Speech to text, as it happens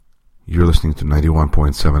You're listening to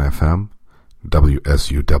 91.7 FM,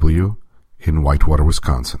 WSUW, in Whitewater,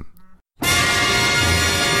 Wisconsin.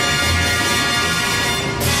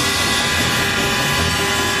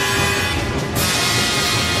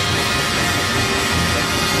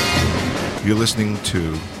 You're listening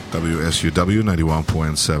to WSUW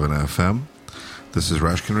 91.7 FM. This is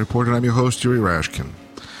Rashkin Report, and I'm your host, Yuri Rashkin.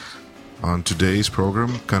 On today's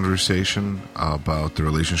program, conversation about the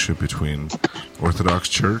relationship between Orthodox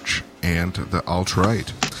Church and the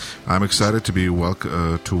alt-right. I'm excited to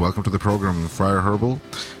welcome to the program Friar Herbal,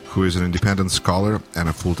 who is an independent scholar and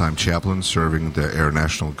a full-time chaplain serving the Air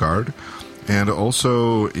National Guard, and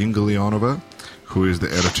also Inga Leonova, who is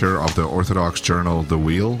the editor of the Orthodox journal The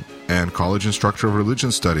Wheel and college instructor of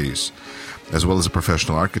religion studies, as well as a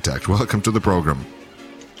professional architect. Welcome to the program.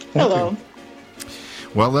 Hello.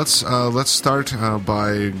 Well, let's start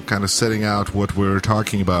by kind of setting out what we're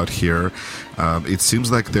talking about here. It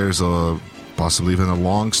seems like there's possibly even a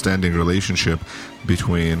long-standing relationship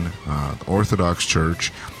between the Orthodox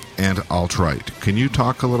Church and alt-right. Can you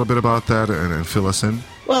talk a little bit about that and fill us in?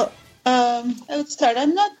 Well, I would start.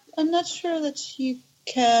 I'm not sure that you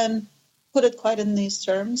can put it quite in these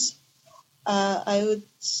terms. I would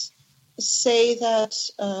say that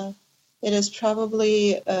it is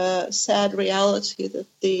probably a sad reality that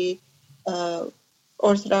the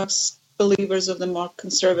Orthodox believers of the more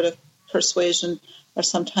conservative persuasion are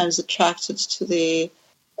sometimes attracted to the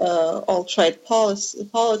alt-right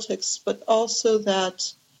politics, but also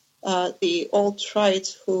that the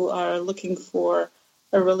alt-right who are looking for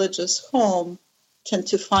a religious home tend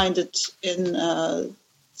to find it in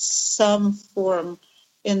some form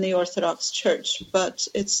in the Orthodox Church. But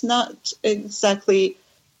it's not exactly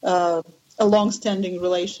a long-standing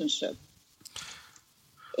relationship.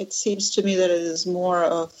 It seems to me that it is more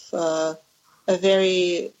of a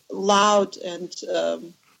very loud and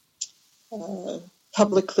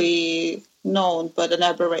publicly known, but an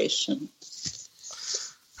aberration.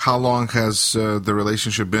 How long has the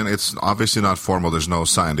relationship been? It's obviously not formal. There's no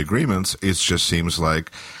signed agreements. It just seems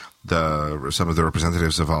like some of the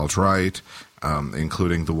representatives of alt-right,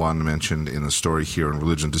 including the one mentioned in the story here in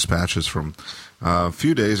Religion Dispatches from a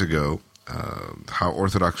few days ago, how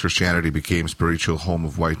Orthodox Christianity became spiritual home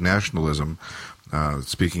of white nationalism,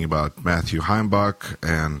 speaking about Matthew Heimbach,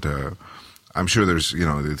 and I'm sure there's,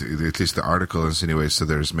 at least the article insinuates that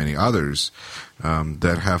there's many others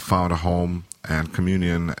that have found a home and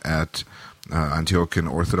communion at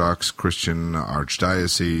Antiochian Orthodox Christian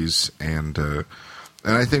Archdiocese, and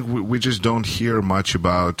I think we just don't hear much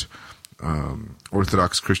about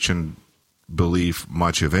Orthodox Christian belief,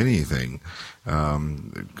 much of anything,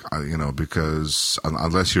 because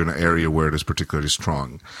unless you're in an area where it is particularly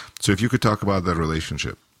strong. So if you could talk about that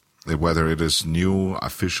relationship, whether it is new,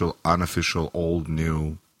 official, unofficial, old,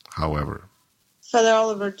 new, however. Father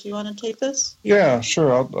Oliver, do you want to take this? Yeah,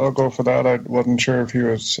 sure. I'll go for that. I wasn't sure if he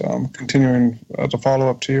was continuing as a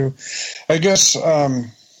follow-up to you. I guess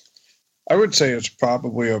I would say it's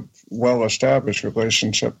probably a well-established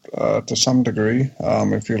relationship to some degree.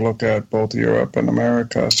 If you look at both Europe and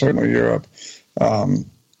America, certainly Europe,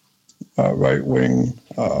 right-wing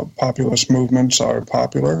populist movements are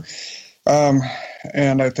popular.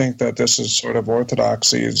 And I think that this is sort of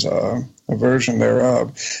Orthodoxy's a version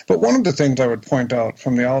thereof. But one of the things I would point out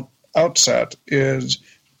from the outset is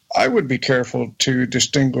I would be careful to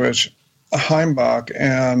distinguish Heimbach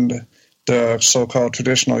and the so-called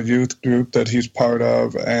traditional youth group that he's part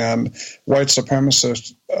of, and white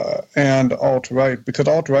supremacists and alt-right, because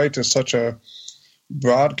alt-right is such a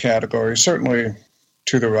broad category, certainly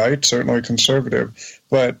to the right, certainly conservative,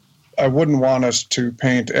 but I wouldn't want us to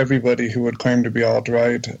paint everybody who would claim to be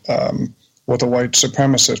alt-right with a white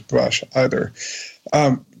supremacist brush either.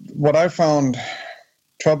 What I found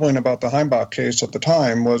troubling about the Heimbach case at the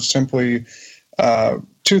time was simply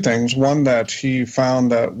two things. One, that he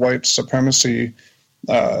found that white supremacy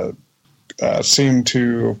seemed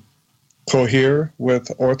to cohere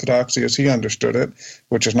with orthodoxy as he understood it,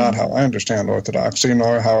 which is not how I understand orthodoxy,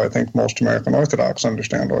 nor how I think most American Orthodox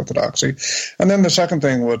understand orthodoxy. And then the second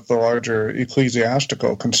thing was the larger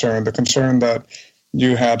ecclesiastical concern, the concern that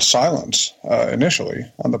you had silence initially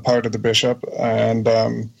on the part of the bishop and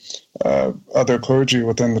other clergy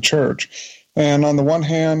within the church. And on the one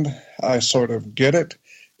hand, I sort of get it.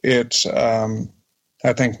 It's,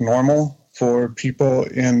 I think, normal for people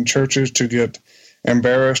in churches to get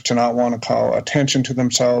embarrassed, to not want to call attention to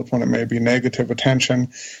themselves when it may be negative attention.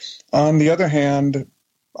 On the other hand,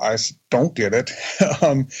 I don't get it.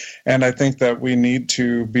 And I think that we need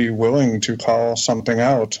to be willing to call something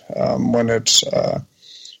out when it's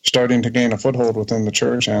starting to gain a foothold within the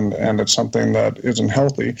church, and it's something that isn't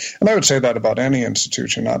healthy. And I would say that about any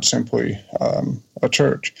institution, not simply a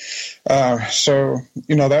church. So,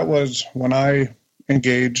 that was when I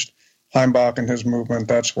engaged Heimbach and his movement.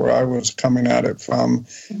 That's where I was coming at it from,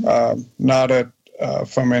 not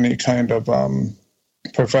from any kind of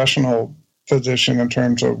professional position in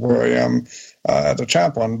terms of where I am as a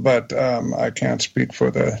chaplain, but I can't speak for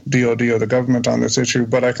the DoD or the government on this issue.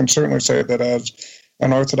 But I can certainly say that as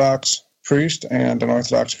an Orthodox priest and an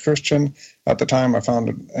Orthodox Christian, at the time I found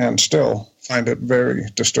it, and still find it, very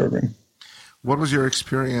disturbing. What was your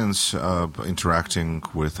experience interacting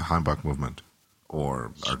with the Heimbach movement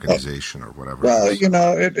or organization or whatever? Well,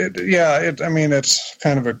 it's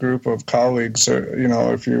kind of a group of colleagues,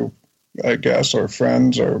 if you, I guess, or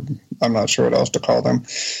friends, or I'm not sure what else to call them.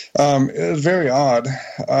 It was very odd.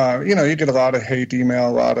 You get a lot of hate email,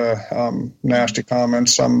 a lot of nasty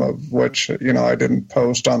comments, some of which, I didn't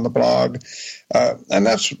post on the blog. And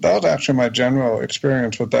that was actually my general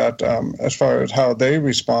experience with that. As far as how they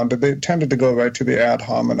responded, they tended to go right to the ad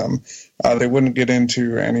hominem. They wouldn't get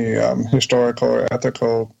into any historical or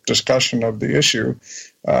ethical discussion of the issue.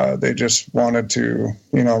 They just wanted to,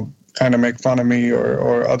 kind of make fun of me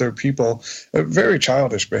or other people. Very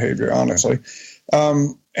childish behavior, honestly.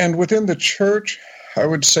 And within the church, I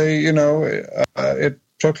would say, it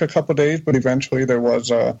took a couple of days, but eventually there was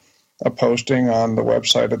a posting on the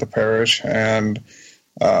website of the parish and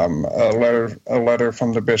a letter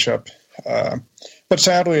from the bishop. But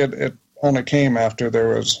sadly, it only came after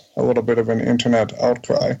there was a little bit of an internet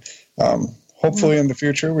outcry. Hopefully in the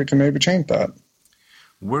future we can maybe change that.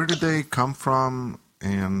 Where did they come from,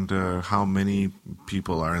 and how many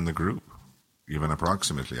people are in the group, even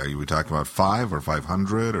approximately? Are we talking about 5 or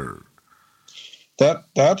 500 or?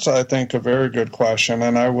 That's, I think, a very good question,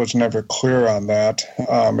 and I was never clear on that.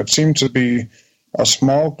 It seemed to be a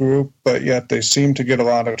small group, but yet they seem to get a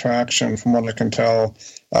lot of traction, from what I can tell,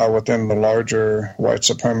 within the larger white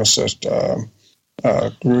supremacist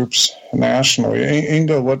groups nationally.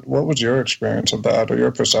 Inga, what was your experience of that, or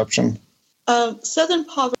your perception? Southern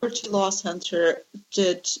Poverty Law Center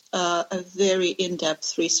did a very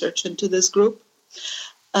in-depth research into this group.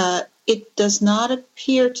 It does not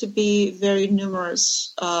appear to be very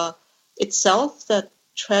numerous itself, that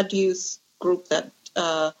trad youth group that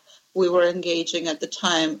we were engaging at the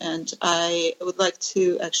time. And I would like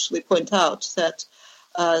to actually point out that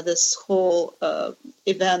this whole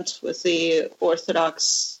event with the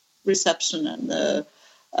Orthodox reception and the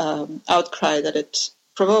outcry that it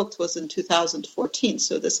provoked was in 2014,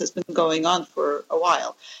 so this has been going on for a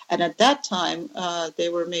while. And at that time,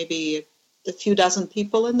 there were maybe a few dozen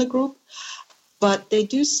people in the group, but they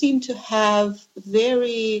do seem to have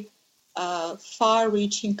very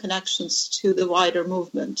far-reaching connections to the wider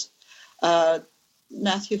movement.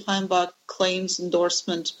 Matthew Heimbach claims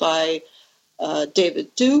endorsement by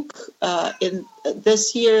David Duke. In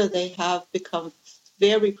this year, they have become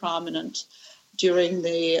very prominent during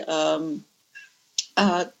the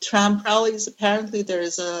Trump rallies. Apparently, there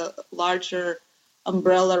is a larger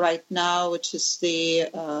umbrella right now, which is the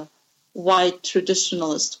white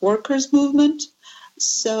traditionalist workers movement.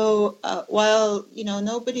 So while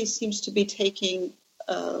nobody seems to be taking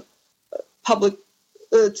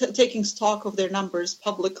taking stock of their numbers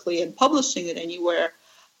publicly and publishing it anywhere,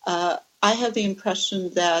 I have the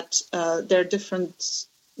impression that there are different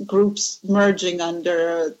groups merging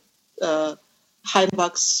under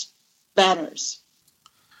Heimbach's banners.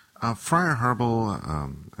 Friar Herbal,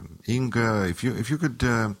 Inga, if you could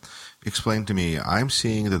explain to me, I'm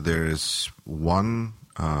seeing that there is one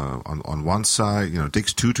on one side, it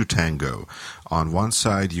takes two to tango. On one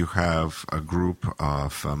side, you have a group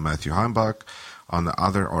of Matthew Heimbach. On the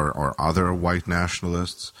other, or other white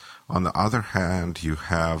nationalists. On the other hand, you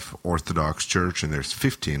have Orthodox Church, and there's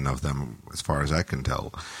 15 of them, as far as I can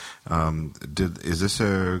tell. Is this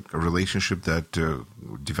a relationship that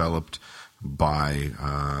developed by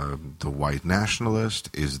the white nationalist?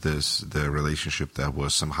 Is this the relationship that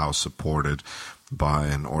was somehow supported by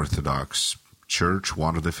an Orthodox Church,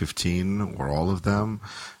 one of the 15 or all of them?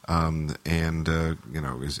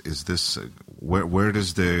 Is this where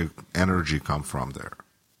does the energy come from there?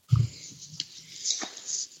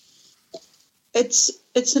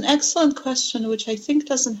 It's an excellent question, which I think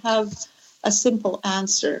doesn't have a simple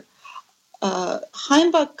answer.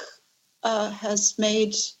 Heimbach has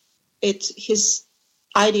made it his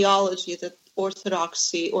ideology that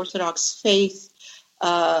Orthodox faith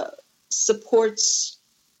supports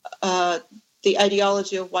the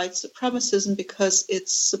ideology of white supremacism because it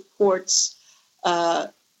supports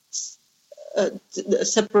the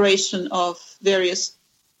separation of various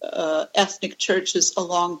ethnic churches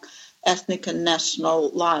along ethnic and national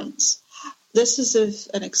lines. This is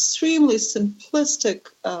an extremely simplistic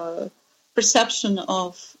perception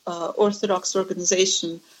of Orthodox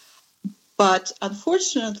organization, but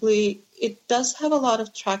unfortunately, it does have a lot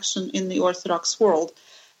of traction in the Orthodox world,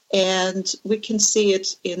 and we can see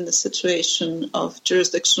it in the situation of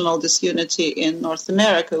jurisdictional disunity in North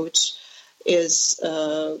America, which is,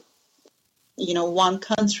 one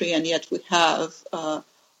country, and yet we have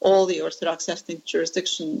all the Orthodox ethnic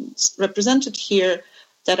jurisdictions represented here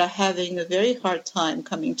that are having a very hard time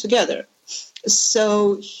coming together.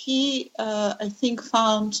 So he, I think,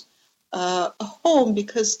 found a home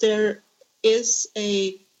because there is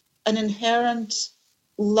an inherent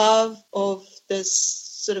love of this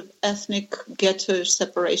sort of ethnic ghetto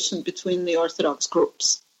separation between the Orthodox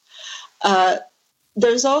groups.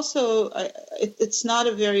 There's also, it's not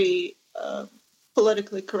a very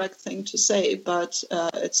politically correct thing to say, but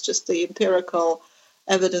it's just the empirical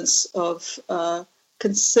evidence of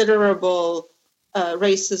considerable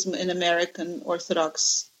racism in American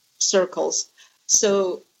Orthodox circles.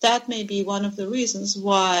 So that may be one of the reasons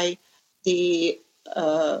why the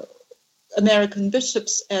American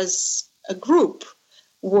bishops as a group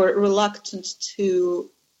were reluctant to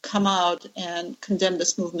come out and condemn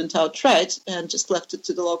this movement outright and just left it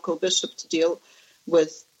to the local bishop to deal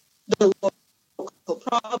with the local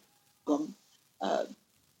problem.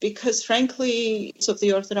 Because frankly, some of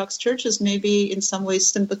the Orthodox churches may be in some ways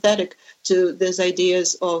sympathetic to these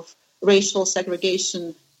ideas of racial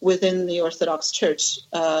segregation within the Orthodox Church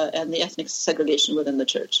and the ethnic segregation within the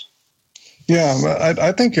church. Yeah,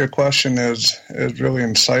 I think your question is really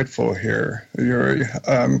insightful here.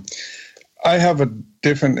 I have a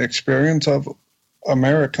different experience of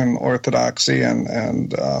American Orthodoxy and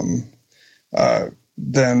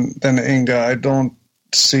than Inga. I don't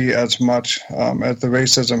see as much as the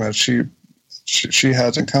racism as she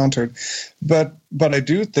has encountered, but I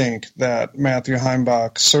do think that Matthew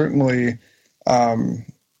Heimbach certainly.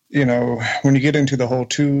 When you get into the whole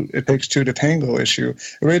it takes two to tango issue,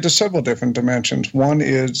 it raises several different dimensions. One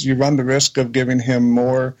is you run the risk of giving him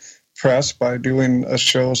more press by doing a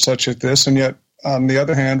show such as this, and yet, on the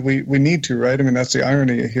other hand, we need to, right? I mean, that's the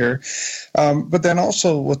irony here. But then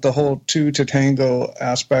also with the whole two to tango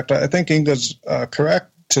aspect, I think Inga's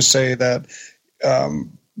correct to say that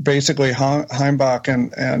basically Heimbach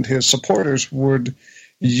and his supporters would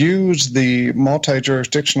use the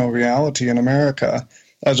multi-jurisdictional reality in America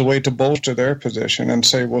as a way to bolster their position and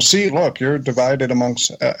say, well, see, look, you're divided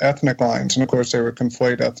amongst ethnic lines. And, of course, they would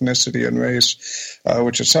conflate ethnicity and race,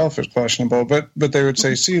 which itself is questionable. But they would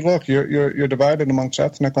say, see, look, you're divided amongst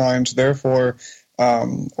ethnic lines. Therefore,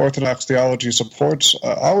 Orthodox theology supports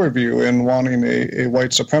our view in wanting a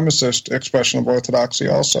white supremacist expression of orthodoxy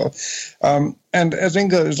also. And as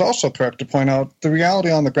Inga is also correct to point out, the reality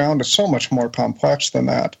on the ground is so much more complex than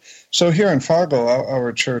that. So here in Fargo,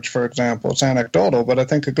 our church, for example, it's anecdotal, but I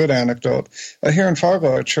think a good anecdote. Here in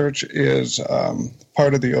Fargo, our church is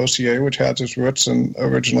part of the OCA, which has its roots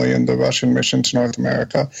originally in the Russian mission to North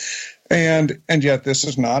America. And yet this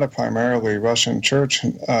is not a primarily Russian church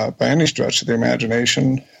by any stretch of the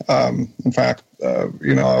imagination. In fact,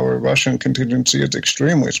 our Russian contingency is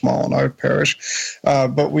extremely small in our parish.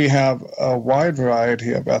 But we have a wide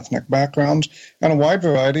variety of ethnic backgrounds and a wide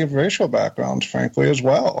variety of racial backgrounds, frankly, as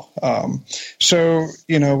well. So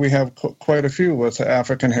we have quite a few with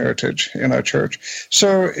African heritage in our church.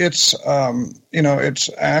 So it's, it's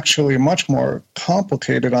actually much more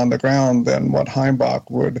complicated on the ground than what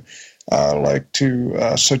Heimbach would like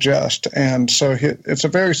to suggest. And so it's a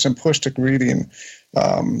very simplistic reading.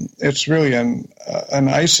 It's really an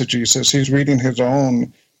eisegesis. He's reading his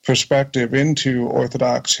own perspective into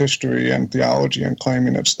Orthodox history and theology and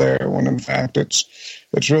claiming it's there, when in fact it's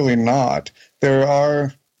really not. There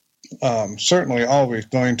are certainly always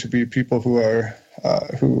going to be people who are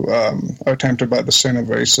tempted by the sin of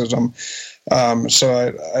racism.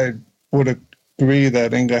 So I would agree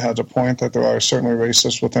that Inga has a point that there are certainly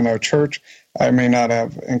racists within our church. I may not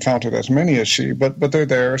have encountered as many as she, but they're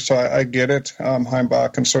there, so I get it.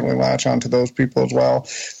 Heimbach can certainly latch on to those people as well.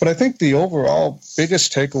 But I think the overall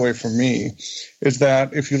biggest takeaway for me is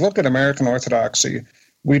that if you look at American Orthodoxy,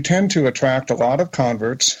 we tend to attract a lot of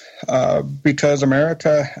converts because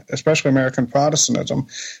America, especially American Protestantism,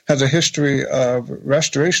 has a history of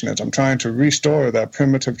restorationism, trying to restore that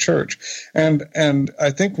primitive church. And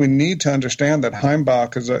I think we need to understand that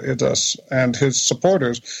Heimbach is us and his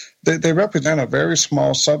supporters. They represent a very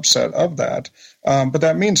small subset of that. But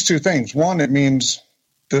that means two things. One, it means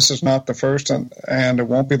this is not the first and it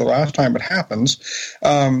won't be the last time it happens.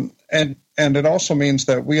 And And it also means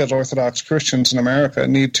that we as Orthodox Christians in America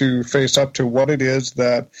need to face up to what it is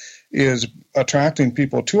that is attracting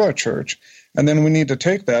people to our church. And then we need to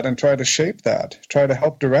take that and try to shape that, try to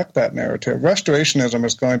help direct that narrative. Restorationism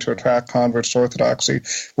is going to attract converts to Orthodoxy,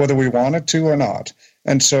 whether we want it to or not.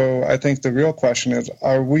 And so I think the real question is,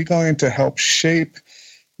 are we going to help shape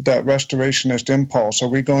that restorationist impulse? Are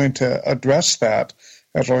we going to address that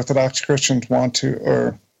as Orthodox Christians want to,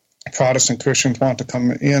 or Protestant Christians want to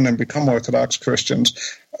come in and become Orthodox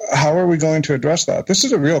Christians? How are we going to address that? This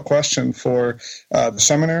is a real question for the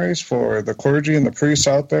seminaries, for the clergy and the priests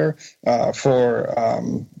out there, for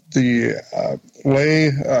the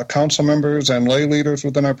lay council members and lay leaders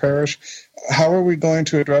within our parish. How are we going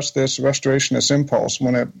to address this restorationist impulse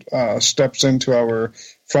when it steps into our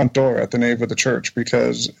front door at the nave of the church?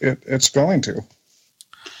 Because it's going to.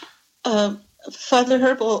 Father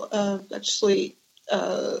Herbal actually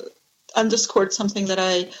underscored something that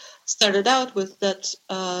I started out with, that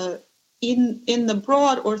in the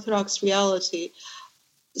broad Orthodox reality,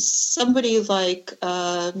 somebody like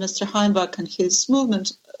Mr. Heimbach and his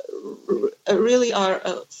movement really are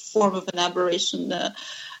a form of an aberration,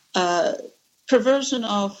 perversion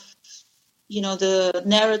of, the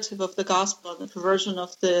narrative of the gospel and the perversion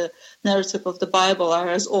of the narrative of the Bible are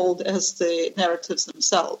as old as the narratives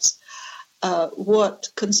themselves. What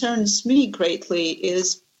concerns me greatly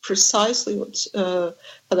is precisely what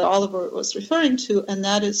Father Oliver was referring to, and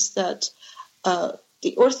that is that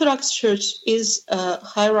the Orthodox Church is a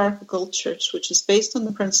hierarchical church, which is based on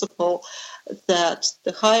the principle that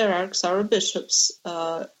the hierarchs, our bishops,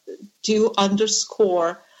 do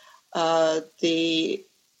underscore the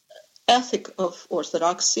ethic of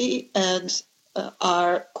orthodoxy and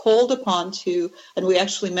are called upon to, and we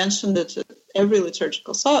actually mentioned it at every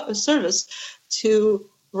liturgical service, to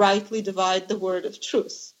rightly divide the word of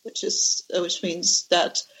truth, which means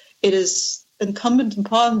that it is incumbent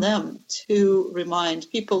upon them to remind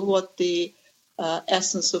people what the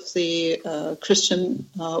essence of the Christian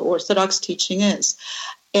Orthodox teaching is,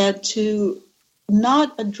 and to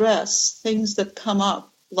not address things that come up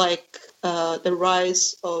like the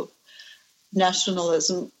rise of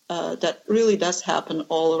nationalism that really does happen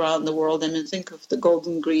all around the world. I mean, think of the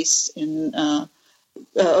Golden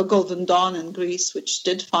Dawn in Greece, which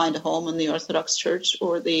did find a home in the Orthodox Church,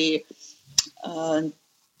 or the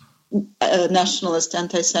nationalist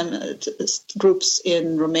anti-Semitist groups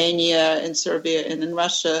in Romania, in Serbia, and in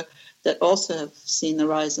Russia that also have seen the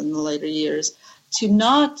rise in the later years. To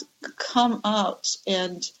not come out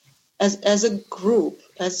and as a group,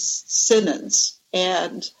 as synods,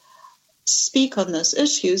 and speak on those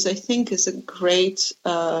issues, I think is a great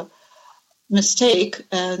mistake,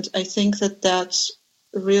 and I think that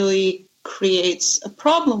really creates a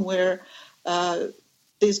problem where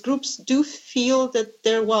these groups do feel that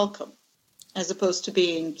they're welcome, as opposed to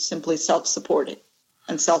being simply self-supporting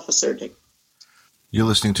and self-asserting. You're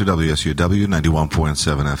listening to WSUW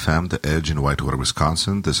 91.7 FM, The Edge in Whitewater,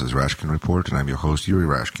 Wisconsin. This is Rashkin Report, and I'm your host, Yuri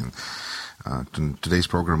Rashkin. In today's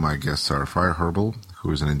program, my guests are Friar Herbal,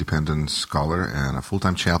 who is an independent scholar and a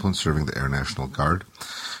full-time chaplain serving the Air National Guard,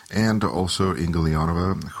 and also Inga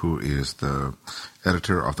Leonova, who is the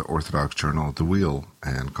editor of the Orthodox journal The Wheel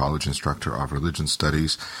and college instructor of religion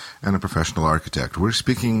studies and a professional architect. We're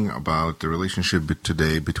speaking about the relationship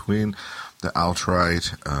today between the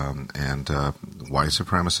alt-right and white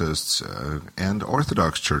supremacists and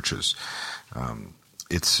Orthodox churches.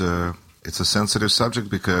 It's a sensitive subject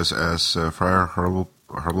because, as Friar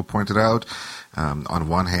Herbal pointed out, on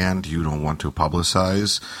one hand, you don't want to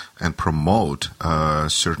publicize and promote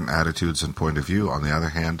certain attitudes and point of view. On the other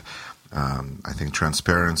hand, I think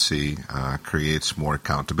transparency creates more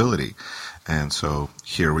accountability. And so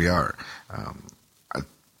here we are.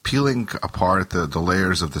 Peeling apart the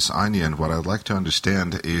layers of this onion, what I'd like to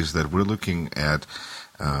understand is that we're looking at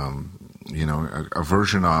a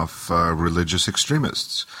version of religious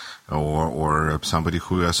extremists, or somebody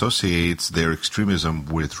who associates their extremism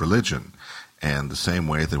with religion. And the same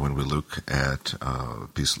way that when we look at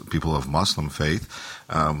people of Muslim faith,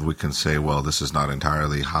 we can say, well, this is not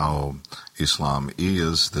entirely how Islam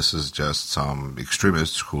is. This is just some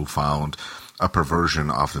extremists who found a perversion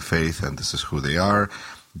of the faith, and this is who they are.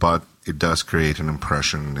 But it does create an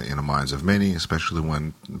impression in the minds of many, especially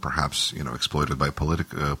when perhaps exploited by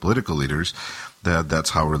political leaders, that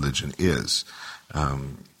that's how religion is.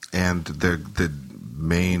 And the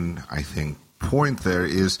main, I think, point there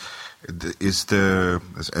is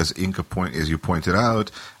as you pointed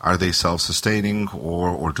out, are they self-sustaining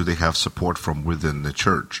or do they have support from within the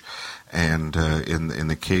church? And in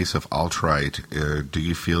the case of alt-right, do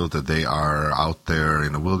you feel that they are out there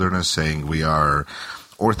in the wilderness saying we are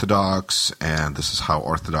orthodox and this is how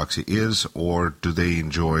orthodoxy is, or do they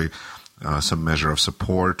enjoy some measure of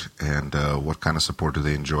support, and what kind of support do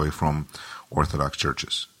they enjoy from Orthodox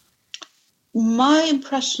churches? My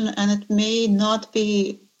impression, and it may not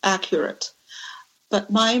be accurate,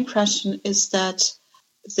 but my impression is that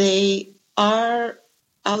they are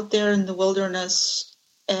out there in the wilderness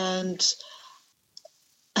and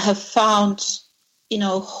have found,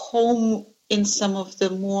 home in some of the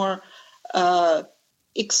more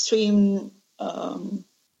extreme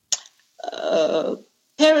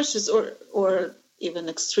parishes or even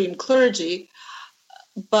extreme clergy.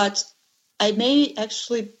 But I may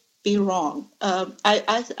actually be wrong.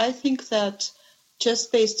 I think that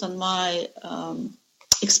just based on my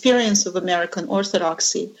experience of American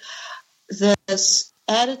Orthodoxy, this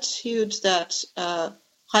attitude that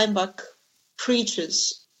Heimbach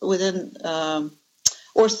preaches within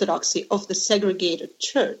Orthodoxy of the segregated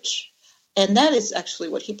church, and that is actually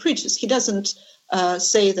what he preaches. He doesn't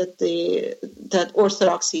say that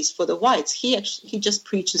Orthodoxy is for the whites. He just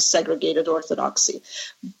preaches segregated Orthodoxy.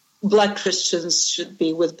 Black Christians should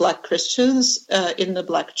be with Black Christians in the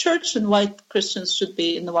Black church, and white Christians should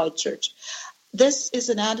be in the white church. This is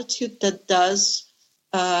an attitude that does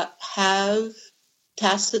have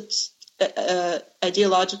tacit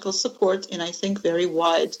ideological support in, I think, very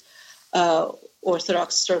wide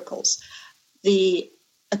Orthodox circles. The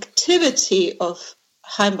activity of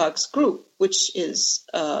Heimbach's group, which is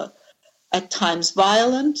at times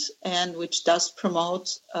violent and which does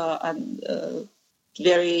promote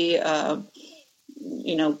very,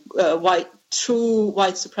 true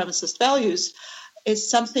white supremacist values, is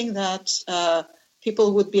something that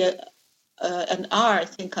people would be and are, I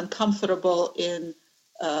think, uncomfortable in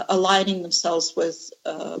aligning themselves with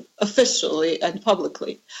officially and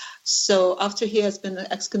publicly. So after he has been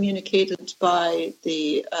excommunicated by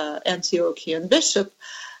the Antiochian bishop,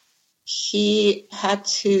 he had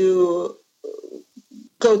to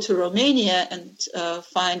go to Romania and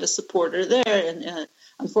find a supporter there. And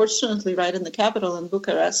unfortunately, right in the capital in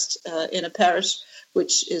Bucharest, in a parish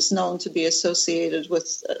which is known to be associated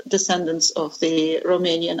with descendants of the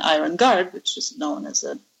Romanian Iron Guard, which is known as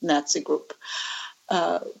a Nazi group.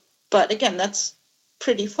 But again, that's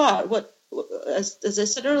pretty far. As I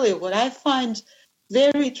said earlier, what I find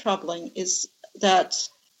very troubling is that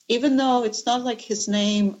even though it's not like his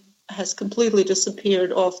name has completely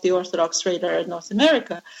disappeared off the Orthodox radar in North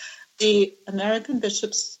America, the American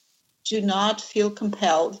bishops do not feel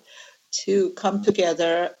compelled to come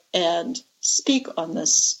together and speak on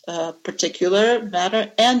this particular matter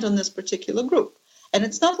and on this particular group. And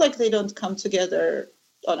it's not like they don't come together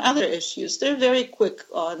on other issues. They're very quick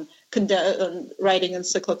on writing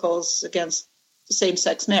encyclicals against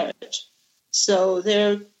same-sex marriage. So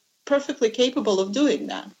they're perfectly capable of doing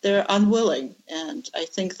that. They're unwilling. And I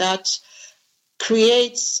think that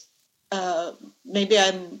creates, maybe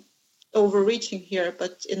I'm overreaching here,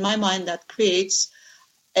 but in my mind that creates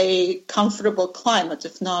a comfortable climate,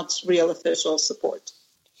 if not real official support.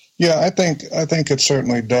 Yeah, I think it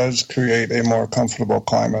certainly does create a more comfortable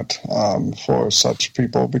climate for such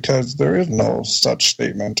people, because there is no such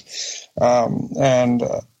statement. And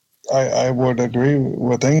I would agree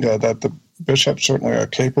with Inga that the bishops certainly are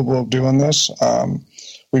capable of doing this.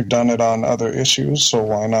 We've done it on other issues, so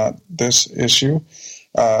why not this issue?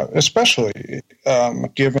 Especially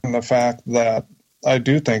given the fact that I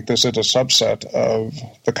do think this is a subset of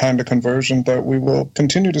the kind of conversion that we will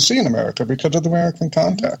continue to see in America because of the American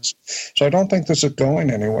context. So I don't think this is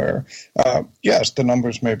going anywhere. Yes, the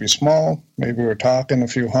numbers may be small. Maybe we're talking a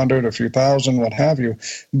few hundred, a few thousand, what have you.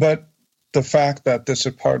 But the fact that this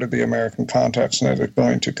is part of the American context and that it's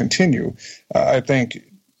going to continue, I think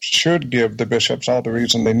should give the bishops all the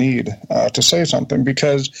reason they need to say something,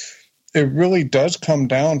 because it really does come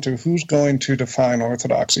down to who's going to define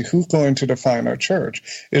orthodoxy, who's going to define our church.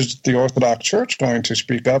 Is the Orthodox Church going to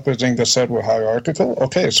speak up? As Inga said, we're hierarchical.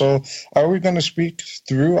 Okay, so are we going to speak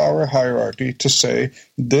through our hierarchy to say,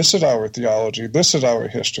 this is our theology, this is our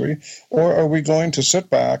history, or are we going to sit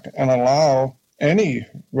back and allow any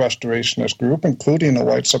restorationist group, including a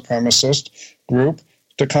white supremacist group,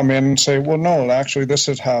 to come in and say, well, no, actually, this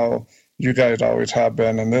is how you guys always have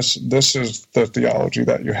been, and this is the theology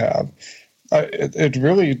that you have. It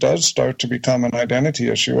really does start to become an identity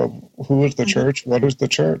issue of who is the church, what is the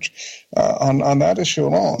church. On that issue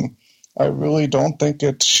alone, I really don't think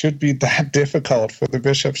it should be that difficult for the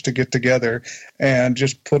bishops to get together and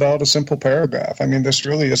just put out a simple paragraph. I mean, this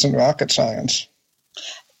really isn't rocket science.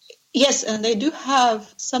 Yes, and they do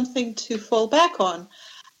have something to fall back on.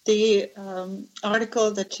 The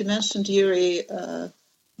article that you mentioned, Yuri,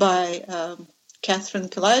 by Catherine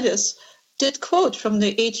Kalaitis, did quote from the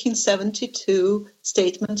 1872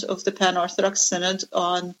 statement of the Pan-Orthodox Synod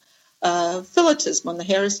on Philotism, on the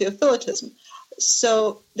heresy of Philotism.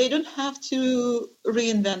 So they don't have to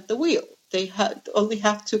reinvent the wheel. They only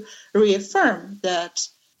have to reaffirm that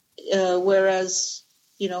whereas,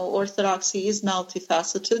 orthodoxy is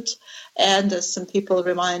multifaceted, and as some people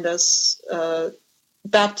remind us,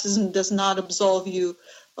 baptism does not absolve you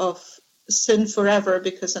of sin forever,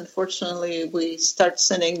 because unfortunately we start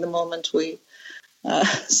sinning the moment we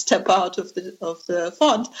step out of the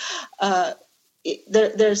font.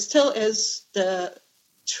 There still is the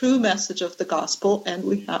true message of the gospel, and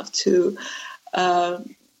we have to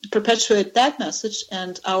perpetuate that message,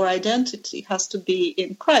 and our identity has to be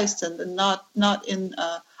in Christ and not in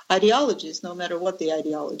ideologies, no matter what the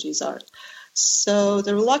ideologies are. So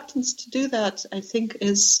the reluctance to do that, I think,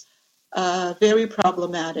 is very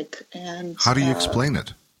problematic. And how do you explain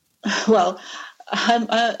it? Well,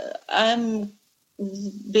 I'm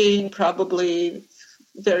being probably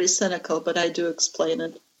very cynical, but I do explain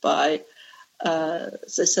it by,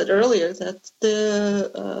 as I said earlier, that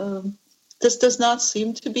this does not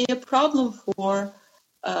seem to be a problem for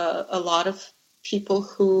a lot of people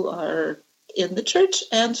who are in the church,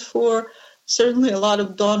 and for certainly a lot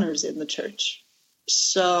of donors in the church.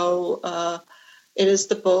 So it is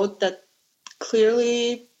the boat that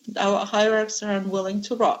clearly our hierarchs are unwilling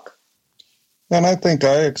to rock. And I think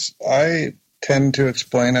I tend to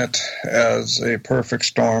explain it as a perfect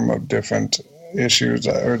storm of different issues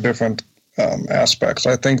or different aspects.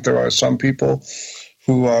 I think there are some people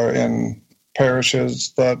who are in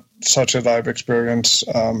parishes that, such as I've experienced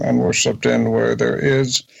and worshipped in, where there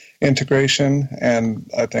is integration,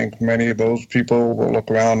 and I think many of those people will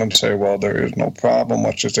look around and say, well, there is no problem,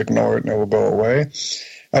 let's just ignore it and it will go away.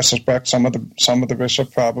 I suspect some of the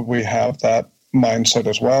bishops probably have that mindset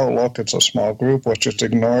as well. Look, it's a small group, let's just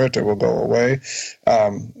ignore it, it will go away.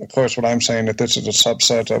 Of course, what I'm saying, that this is a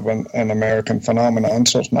subset of an American phenomenon,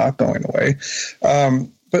 so it's not going away.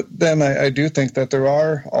 But then I do think that there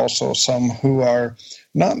are also some who are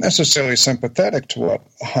not necessarily sympathetic to what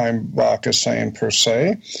Heimbach is saying per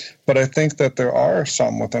se, but I think that there are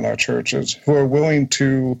some within our churches who are willing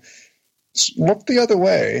to look the other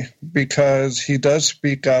way, because he does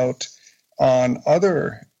speak out on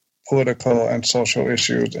other political and social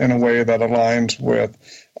issues in a way that aligns with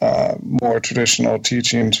more traditional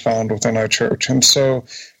teachings found within our church. And so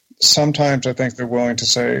sometimes I think they're willing to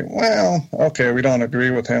say, well, okay, we don't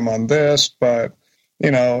agree with him on this, but,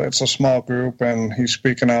 it's a small group and he's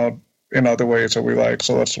speaking out in other ways that we like,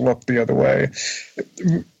 so let's look the other way.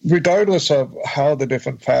 Regardless of how the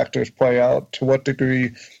different factors play out, to what degree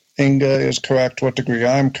Inga is correct, to what degree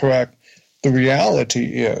I'm correct, the reality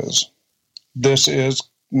is this is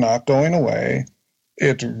not going away.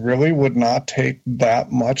 It really would not take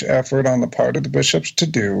that much effort on the part of the bishops to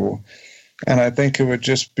do. And I think it would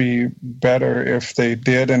just be better if they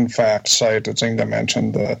did, in fact, cite, as Inga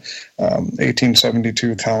mentioned, the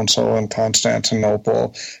 1872 Council in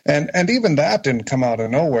Constantinople. And even that didn't come out of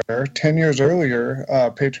nowhere. 10 years earlier,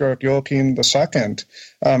 Patriarch Joachim II, in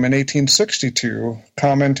 1862,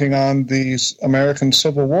 commenting on the American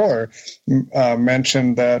Civil War,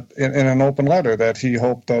 mentioned that in an open letter that he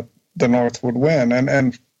hoped that the North would win.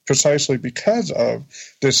 And precisely because of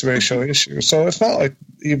this racial issue. So it's not like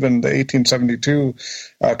even the 1872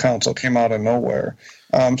 council came out of nowhere.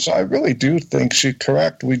 So I really do think she's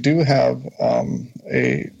correct. We do have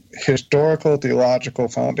a historical, theological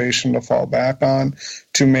foundation to fall back on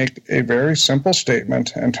to make a very simple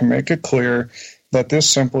statement and to make it clear that this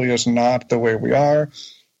simply is not the way we are.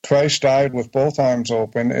 Christ died with both arms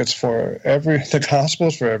open. It's for the gospel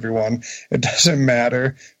is for everyone. It doesn't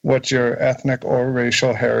matter what your ethnic or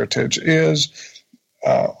racial heritage is.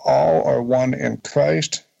 All are one in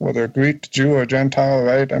Christ, whether Greek, Jew, or Gentile,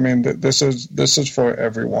 right? I mean, this is for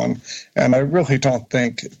everyone. And I really don't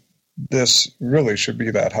think this really should be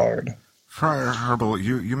that hard. Friar Herbal,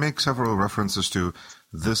 you make several references to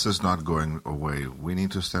this is not going away. We need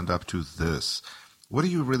to stand up to this. What do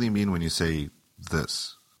you really mean when you say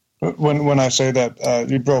this? When I say that,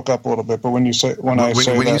 you broke up a little bit. But when you say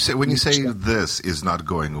this is not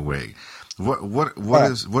going away,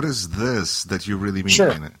 what is this that you really mean?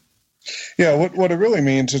 Sure. In it? Yeah, what it really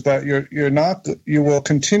means is that you will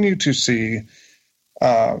continue to see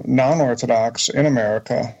non-Orthodox in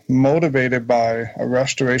America motivated by a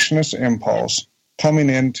restorationist impulse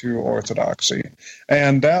coming into Orthodoxy,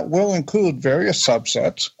 and that will include various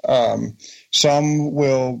subsets.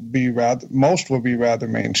 Most will be rather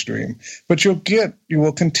mainstream, but you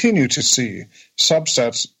will continue to see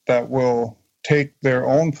subsets that will take their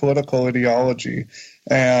own political ideology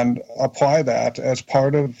and apply that as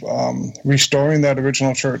part of restoring that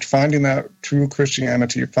original church, finding that true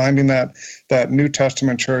Christianity, finding that New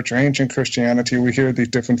Testament church or ancient Christianity. We hear these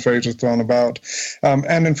different phrases thrown about.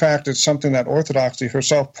 And in fact, it's something that Orthodoxy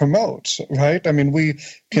herself promotes, right? I mean, we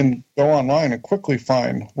can go online and quickly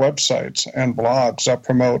find websites and blogs that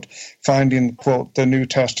promote finding, quote, the New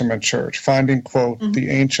Testament church, finding, quote, the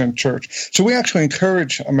ancient church. So we actually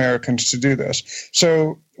encourage Americans to do this.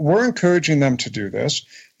 So we're encouraging them to do this.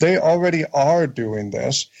 They already are doing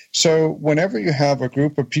this. So whenever you have a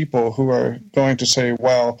group of people who are going to say,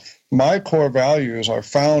 well, my core values are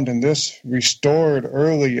found in this restored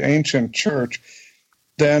early ancient church,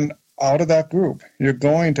 then out of that group, you're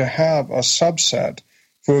going to have a subset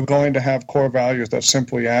who are going to have core values that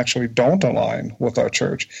simply actually don't align with our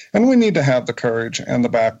church. And we need to have the courage and the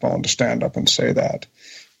backbone to stand up and say that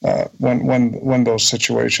when those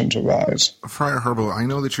situations arise. Friar Herbal, I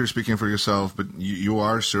know that you're speaking for yourself, but you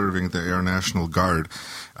are serving the Air National Guard.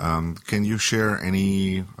 Can you share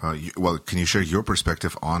can you share your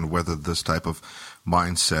perspective on whether this type of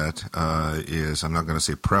mindset is, I'm not going to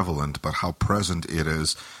say prevalent, but how present it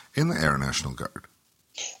is in the Air National Guard?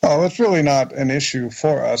 Oh, it's really not an issue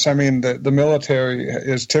for us. I mean, the military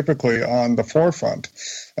is typically on the forefront.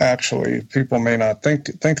 Actually, people may not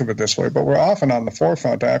think of it this way, but we're often on the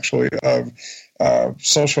forefront, actually, of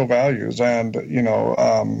social values and,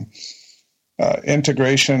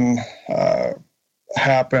 integration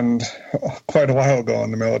happened quite a while ago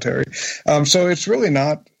in the military. So it's really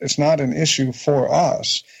not an issue for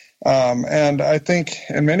us. And I think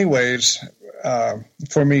in many ways,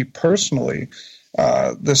 for me personally,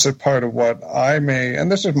 this is part of what I may,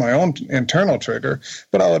 and this is my own internal trigger,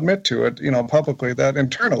 but I'll admit to it, publicly, that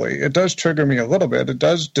internally it does trigger me a little bit. It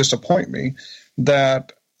does disappoint me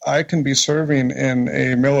that I can be serving in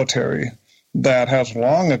a military that has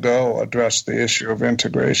long ago addressed the issue of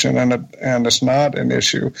integration, and it's not an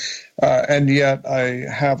issue. And yet I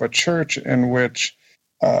have a church in which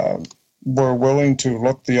we're willing to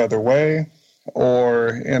look the other way, or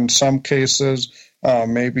in some cases,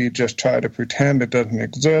 maybe just try to pretend it doesn't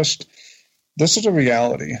exist. This is a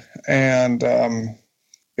reality, and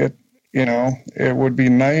it would be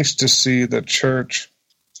nice to see the church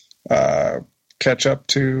catch up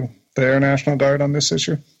to the Air National Guard on this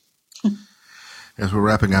issue. As we're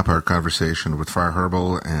wrapping up our conversation with Friar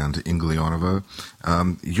Herbal and Inga Leonova,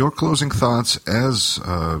 your closing thoughts as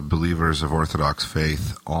believers of Orthodox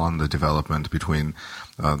faith on the development between,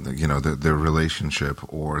 the relationship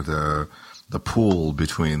or the pool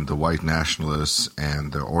between the white nationalists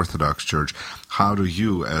and the Orthodox Church. How do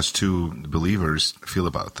you, as two believers, feel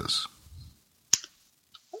about this?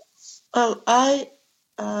 Well, I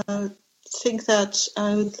think that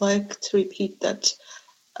I would like to repeat that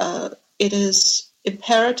it is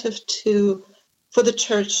imperative for the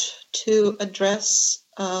Church to address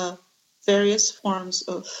various forms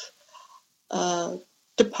of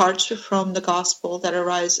departure from the gospel that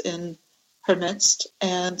arise in her midst,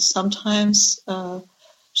 and sometimes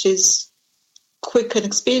she's quick and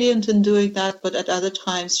expedient in doing that, but at other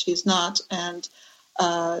times she's not. And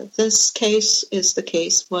this case is the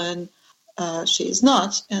case when she is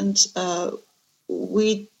not. And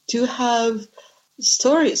we do have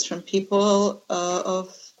stories from people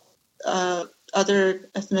of other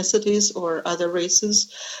ethnicities or other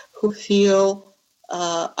races who feel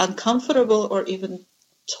uncomfortable or even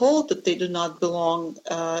told that they do not belong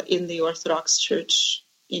in the Orthodox Church.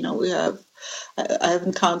 I've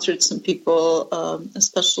encountered some people,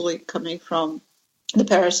 especially coming from the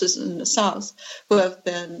parishes in the south, who have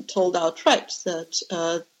been told outright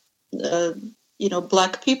that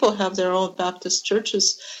Black people have their own Baptist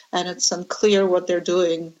churches, and it's unclear what they're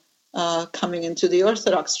doing coming into the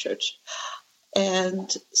Orthodox Church.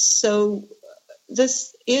 And so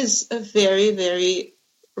this is a very, very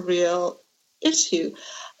real issue.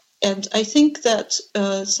 And I think that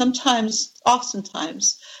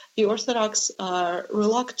oftentimes, the Orthodox are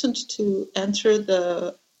reluctant to enter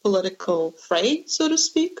the political fray, so to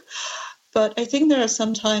speak. But I think there are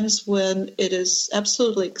some times when it is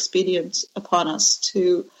absolutely expedient upon us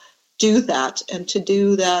to do that, and to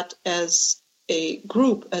do that as a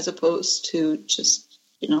group as opposed to just,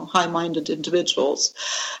 high-minded individuals.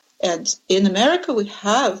 And in America, we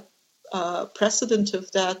have precedent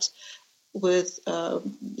of that with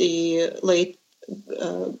the late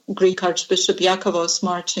Greek Archbishop Iakovos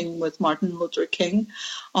marching with Martin Luther King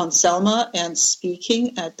on Selma and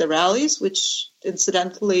speaking at the rallies, which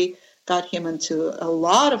incidentally got him into a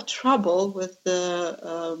lot of trouble with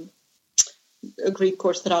the Greek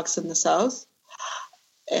Orthodox in the South,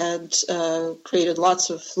 and created lots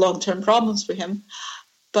of long-term problems for him.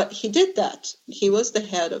 But he did that. He was the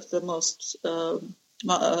head of the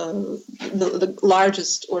the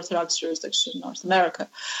largest Orthodox jurisdiction in North America.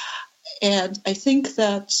 And I think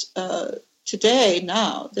that today,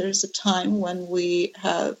 now, there's a time when we're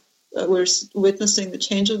witnessing the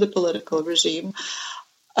change of the political regime,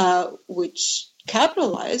 which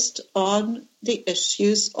capitalized on the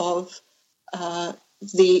issues of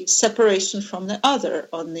the separation from the other,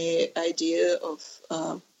 on the idea of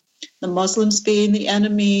the Muslims being the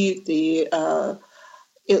enemy, the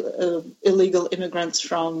illegal immigrants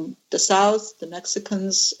from the South, the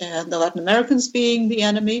Mexicans, and the Latin Americans being the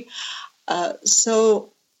enemy.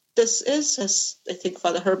 So this is, as I think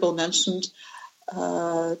Father Herbal mentioned,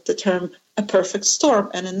 the term a perfect storm.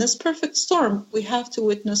 And in this perfect storm, we have to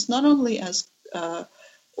witness not only as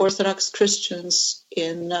Orthodox Christians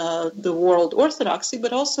in the world Orthodoxy,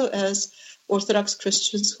 but also as Orthodox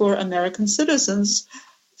Christians who are American citizens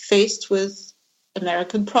faced with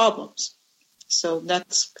American problems. So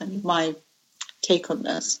that's kind of my take on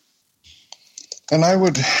this. And I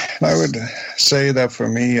would say that for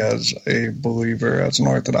me, as a believer, as an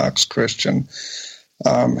Orthodox Christian,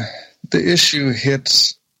 the issue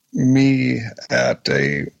hits me at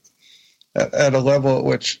a level at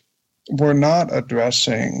which we're not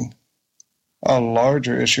addressing a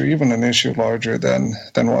larger issue, even an issue larger than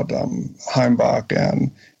what Heimbach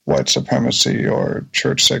and white supremacy or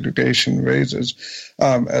church segregation raises,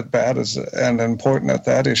 as bad as and important as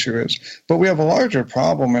that issue is. But we have a larger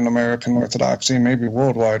problem in American Orthodoxy, maybe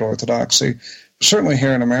worldwide Orthodoxy, certainly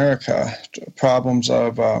here in America, problems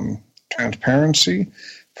of transparency,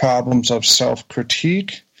 problems of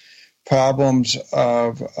self-critique, problems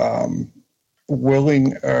of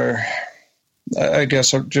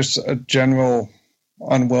just a general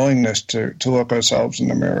unwillingness to look ourselves in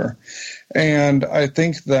the mirror. And I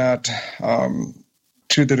think that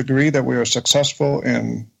to the degree that we are successful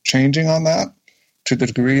in changing on that, to the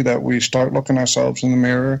degree that we start looking ourselves in the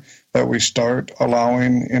mirror, that we start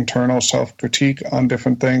allowing internal self-critique on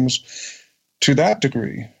different things, to that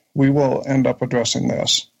degree, we will end up addressing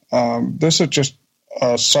this. This is just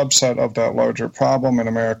a subset of that larger problem in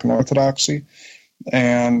American Orthodoxy.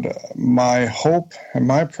 And my hope and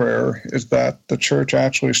my prayer is that the church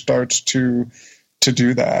actually starts to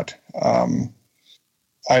do that.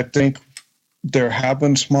 I think there have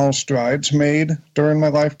been small strides made during my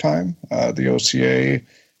lifetime. The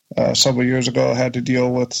OCA several years ago had to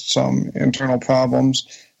deal with some internal problems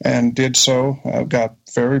and did so, got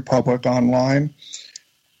very public online.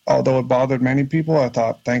 Although it bothered many people, I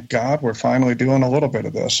thought, thank God, we're finally doing a little bit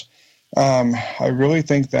of this. I really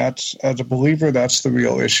think that's, as a believer, that's the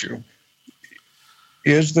real issue.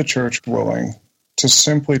 Is the church willing to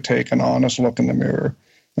simply take an honest look in the mirror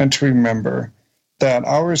and to remember that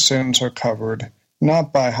our sins are covered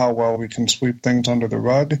not by how well we can sweep things under the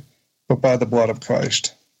rug, but by the blood of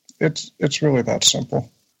Christ? It's really that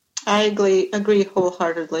simple. I agree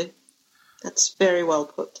wholeheartedly. That's very well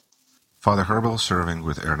put. Father Herbal, serving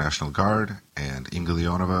with Air National Guard, and Inga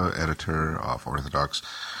Leonova, editor of Orthodox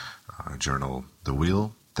journal The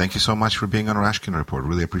Wheel. Thank you so much for being on Rashkin Report.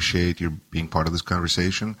 Really appreciate you being part of this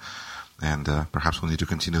conversation, and perhaps we'll need to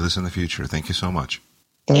continue this in the future. Thank you so much.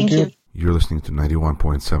 Thank you. You're listening to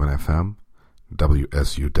 91.7 FM,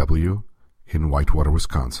 WSUW, in Whitewater,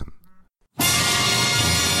 Wisconsin.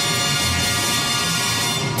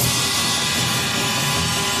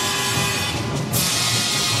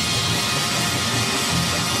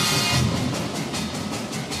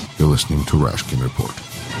 You're listening to Rashkin Report.